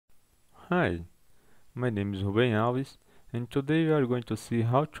Hi, my name is Ruben Alves, and today we are going to see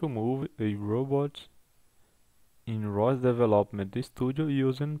how to move a robot in ROS Development Studio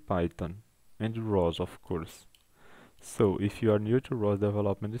using Python and ROS, of course. So, if you are new to ROS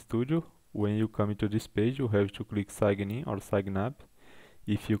Development Studio, when you come into this page, you have to click Sign In or Sign Up.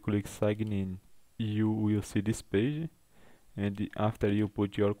 If you click Sign In, you will see this page, and after you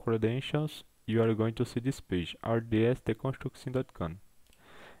put your credentials, you are going to see this page, rds.deconstruction.com.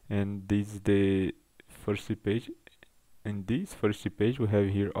 And this is the first page. In this first page we have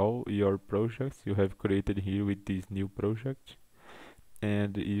here all your projects you have created here with this new project,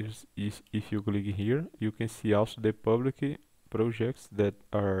 and if you click here you can see also the public projects that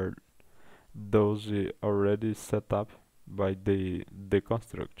are those already set up by the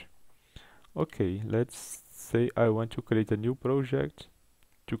construct. Okay, let's say I want to create a new project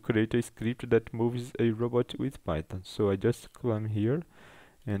to create a script that moves a robot with Python. So I just come here,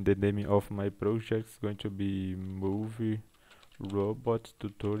 and the name of my project is going to be movie robot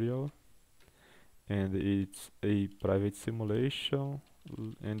tutorial, and it's a private simulation.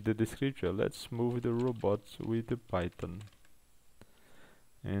 And the description, let's move the robots with the Python,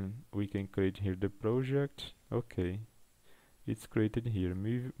 and we can create here the project. Okay, it's created here,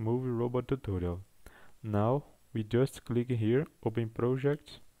 movie robot tutorial. Now we just click here, open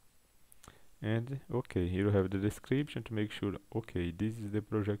project, and okay, here you have the description to make sure, okay, this is the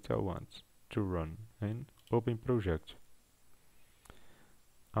project I want to run, and open project.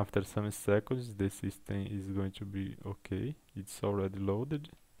 After some seconds the system is going to be okay, it's already loaded.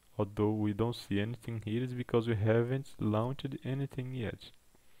 Although we don't see anything here, is because we haven't launched anything yet.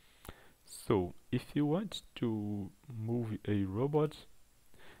 So if you want to move a robot,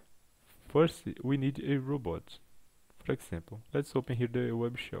 first we need a robot. For example, let's open here the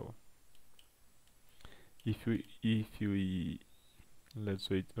web shell. If we let's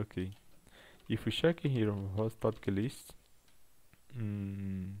wait, okay, if we check here on host topic list,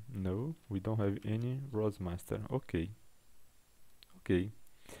 no, we don't have any ROS master. Okay,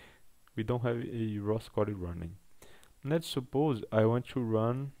 we don't have a ROS code running. Let's suppose I want to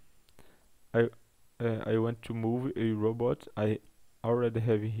run, I want to move a robot. I already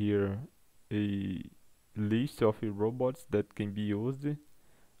have here a list of robots that can be used.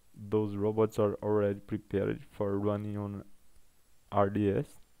 Those robots are already prepared for running on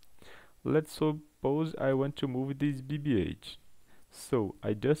RDS. Let's suppose I want to move this BBH. So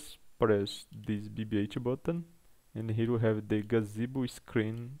I just press this BBH button, and here we have the gazebo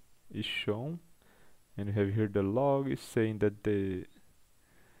screen is shown, and we have here the log saying that the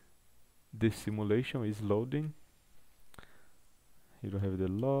simulation is loading. Here we have the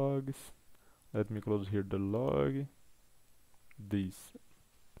logs. Let me close here the log. This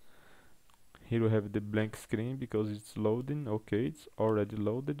here we have the blank screen because it's loading. Okay, it's already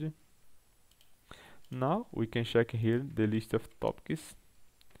loaded. Now we can check here the list of topics.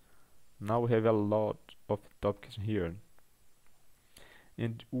 Now we have a lot of topics here,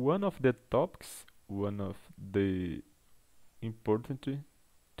 and one of the topics, one of the important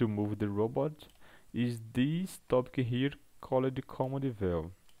to move the robot, is this topic here called command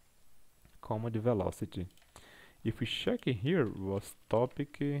velocity. If we check here was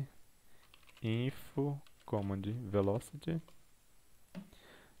topic info command velocity,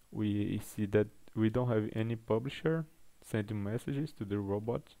 we see that we don't have any publisher sending messages to the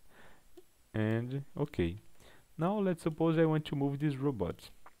robot. And okay, now let's suppose I want to move this robot.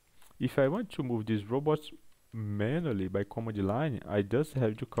 If I want to move this robot manually by command line, I just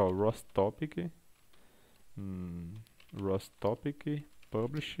have to call ROS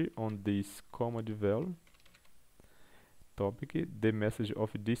topic.Publish on this command val topic. The message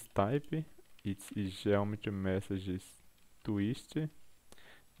of this type, it's geometry messages twist,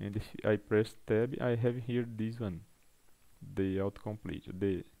 and if I press tab, I have here this one, the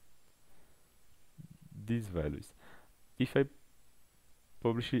autocomplete, these values. If I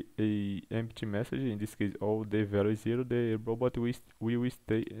publish a empty message, in this case all the value is 0, the robot will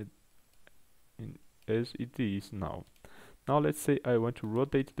stay as it is now. Now let's say I want to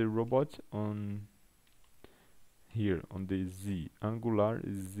rotate the robot on here on the Z, Angular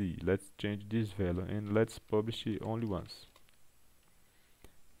Z. Let's change this value and let's publish it only once.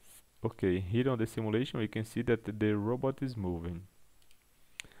 Okay, here on the simulation we can see that the robot is moving.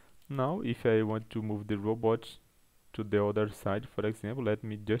 Now if I want to move the robot to the other side, for example, let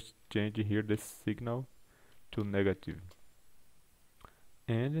me just change here the signal to negative,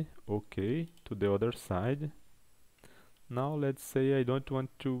 and okay, to the other side. Now let's say I don't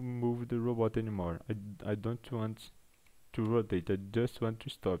want to move the robot anymore. I don't want to rotate, I just want to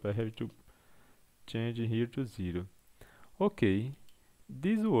stop. I have to change here to 0. Okay,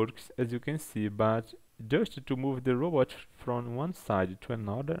 This works as you can see, but just to move the robot from one side to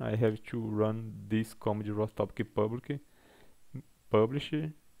another, I have to run this command rospy.Publish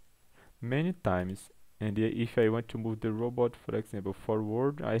many times. And if I want to move the robot, for example,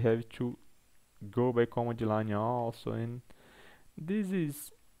 forward, I have to go by command line also. And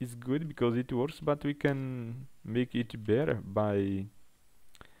this is good because it works, but we can make it better by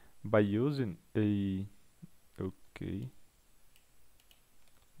using a okay.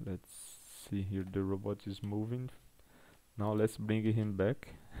 Let's see here, the robot is moving. Now let's bring him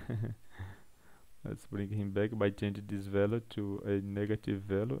back. Let's bring him back by changing this value to a negative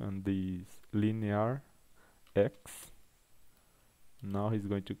value and this linear x. Now he's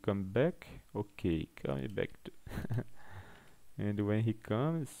going to come back. Okay, coming back to and when he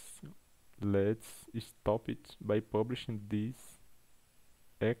comes, let's stop it by publishing this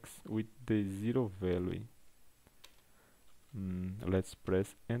x with the 0 value. Let's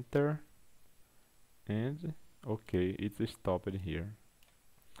press enter, and okay, it's stopped here.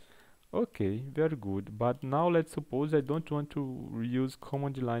 Okay, very good. But now let's suppose I don't want to use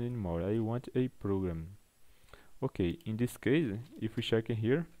command line anymore. I want a program. Okay, in this case, if we check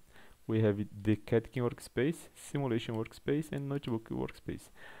here, we have the Catkin workspace, simulation workspace, and notebook workspace.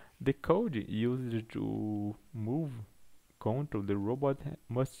 The code used to move, control the robot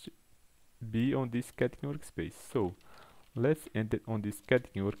must be on this Catkin workspace. So let's enter on this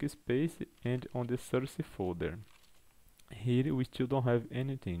Catkin workspace and on the source folder. Here we still don't have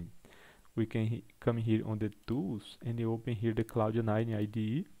anything. We can come here on the tools and open here the Cloud9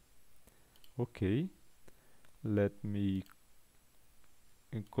 IDE. Okay, let me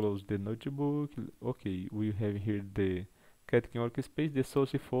close the notebook. Okay, we have here the Catkin workspace, the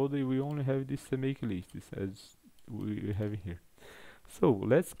source folder. We only have this make list as we have here. So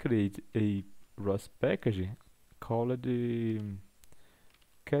let's create a ROS package called the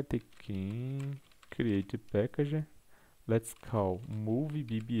Catkin create package. Let's call movie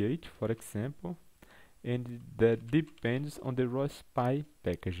bb8 for example, and that depends on the rospy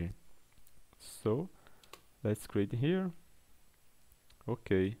package. So let's create here.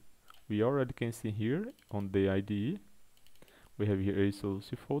 Okay, we already can see here on the IDE we have here a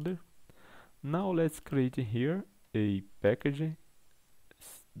source folder. Now let's create here a package,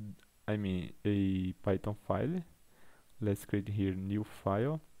 a Python file. Let's create here new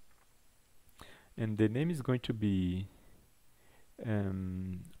file, and the name is going to be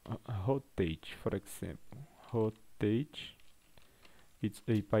rotate, for example. Rotate, it's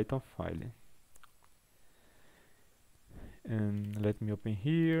a Python file. And let me open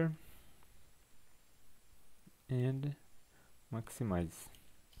here and maximize.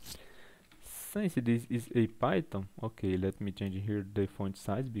 Since this is a Python, okay, let me change here the font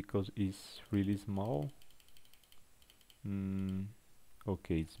size because it's really small.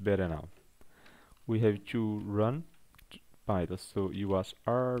 Okay, it's better now. We have to run Python, so you was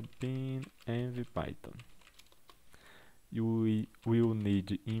rbin env Python. You will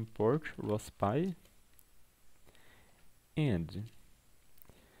need import rospy, and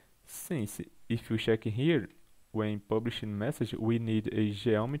since if you check here, when publishing message, we need a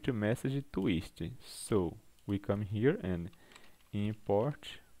geometry message twist. So we come here and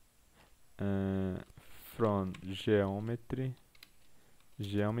import from geometry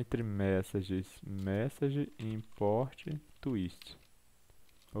messages message import twist.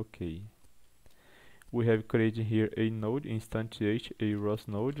 Okay, we have created here a node, instantiate a ROS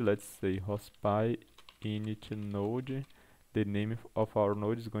node. Let's say rospy init node. The name of our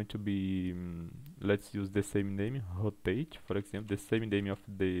node is going to be let's use the same name, rotate, for example, the same name of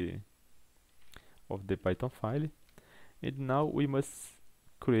the Python file. And now we must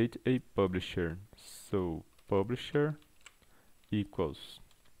create a publisher. So publisher equals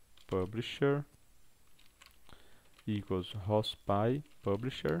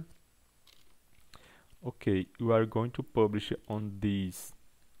rospy.Publisher. Okay, you are going to publish on this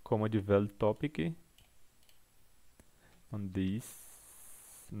command value topic, on this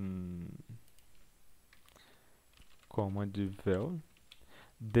command value.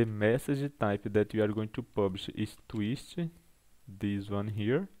 The message type that we are going to publish is twist, this one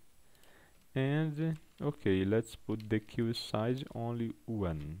here. And okay, let's put the queue size only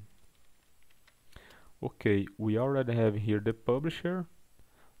 1. Okay, we already have here the publisher.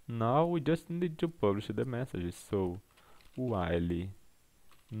 Now we just need to publish the messages. So while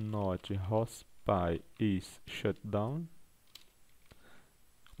not rospy is shut down,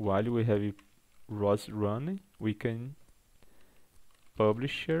 while we have ROS running, we can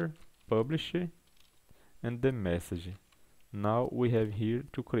publish and the message. Now we have here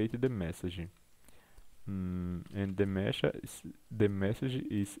to create the message. and the message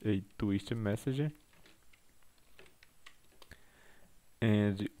is a twist message.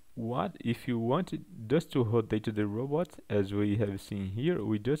 And what if you want it just to rotate the robot, as we have seen here,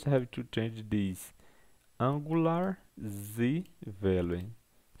 we just have to change this Angular Z value.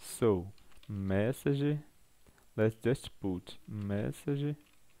 So message, let's just put message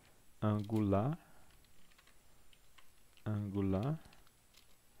Angular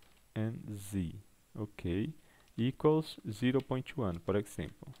and Z, okay, equals 0.1, for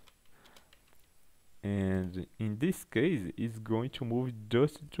example. And in this case, it's going to move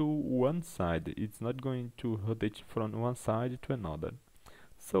just to one side. It's not going to rotate from one side to another.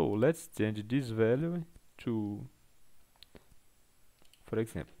 So let's change this value to, for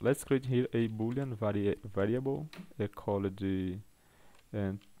example, let's create here a boolean variable called the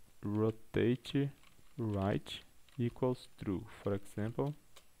rotate right equals true. For example,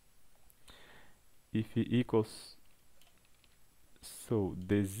 if it equals, so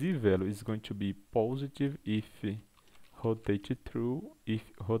the z value is going to be positive if rotate true, if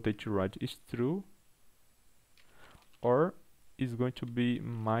rotate right is true, or is going to be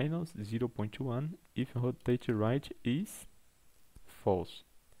minus 0.1 if rotate right is false.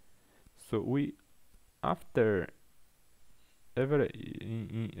 So we, after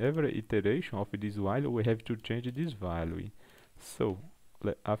in every iteration of this while, we have to change this value. So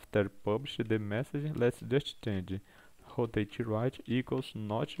after publish the message, let's just change rotate right equals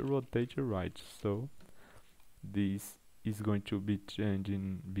not rotate right. So this is going to be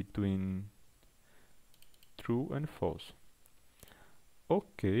changing between true and false.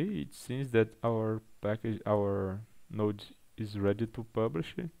 Okay, it seems that our node is ready to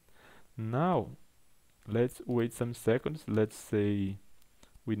publish it. Now let's wait some seconds. Let's say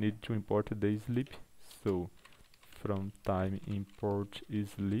we need to import the sleep. So from time import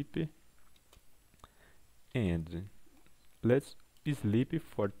sleep, and let's sleep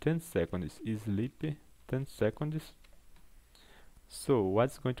for 10 seconds. Sleep 10 seconds. So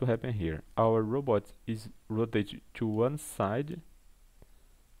what's going to happen here? Our robot is rotated to one side,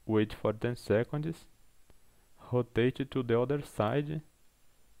 wait for 10 seconds, rotate to the other side,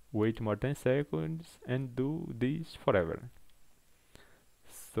 wait more 10 seconds, and do this forever.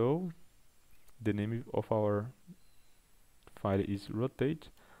 So the name of our file is rotate.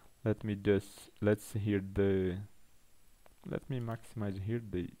 Let's here the, let me maximize here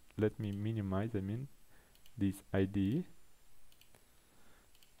the, let me minimize, this IDE,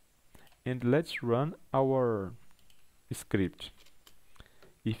 and let's run our script.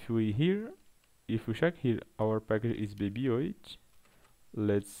 If we check here, our package is bb8.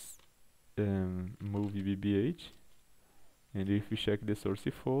 Let's move bb8, and if we check the source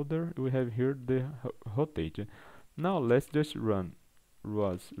folder, we have here the rotate. Now let's just run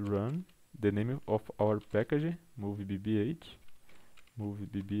run the name of our package, move bb8.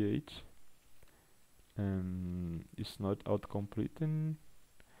 It's not autocompleting,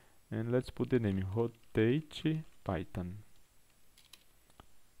 and let's put the name rotate Python.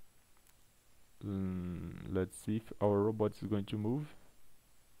 Let's see if our robot is going to move.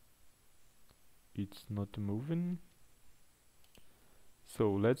 It's not moving.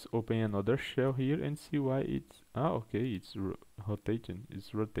 So let's open another shell here and see why it's, okay, it's rotating,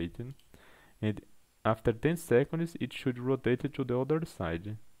 and after 10 seconds it should rotate to the other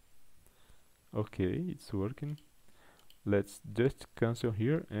side. Okay, it's working. Let's just cancel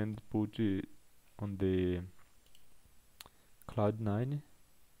here and put it on the Cloud9.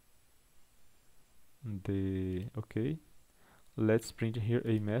 Okay, let's print here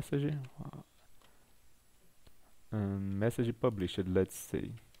a message, message published. Let's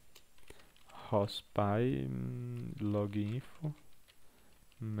say rospy.loginfo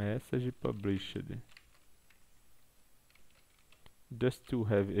message published, just to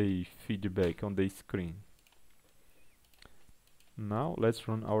have a feedback on the screen. Now let's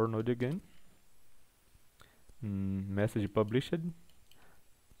run our node again. Message published.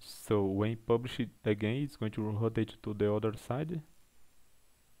 So when publish it again, it's going to rotate to the other side.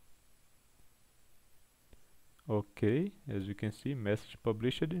 Okay, as you can see, message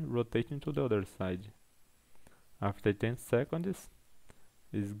published rotating to the other side. After 10 seconds,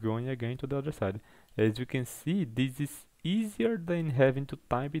 it's going again to the other side. As you can see, this is easier than having to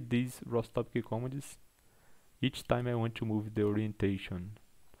type these ROS topic commands each time I want to move the orientation,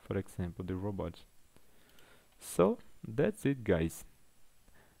 for example, the robot. So that's it, guys.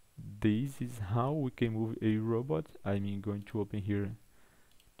 This is how we can move a robot. I'm going to open here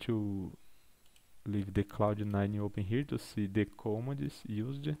to leave the Cloud9 open here to see the commands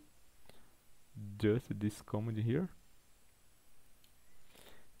used. Just this command here.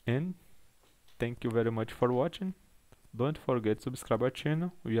 And thank you very much for watching. Don't forget to subscribe our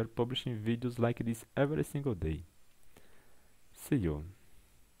channel. We are publishing videos like this every single day. See you.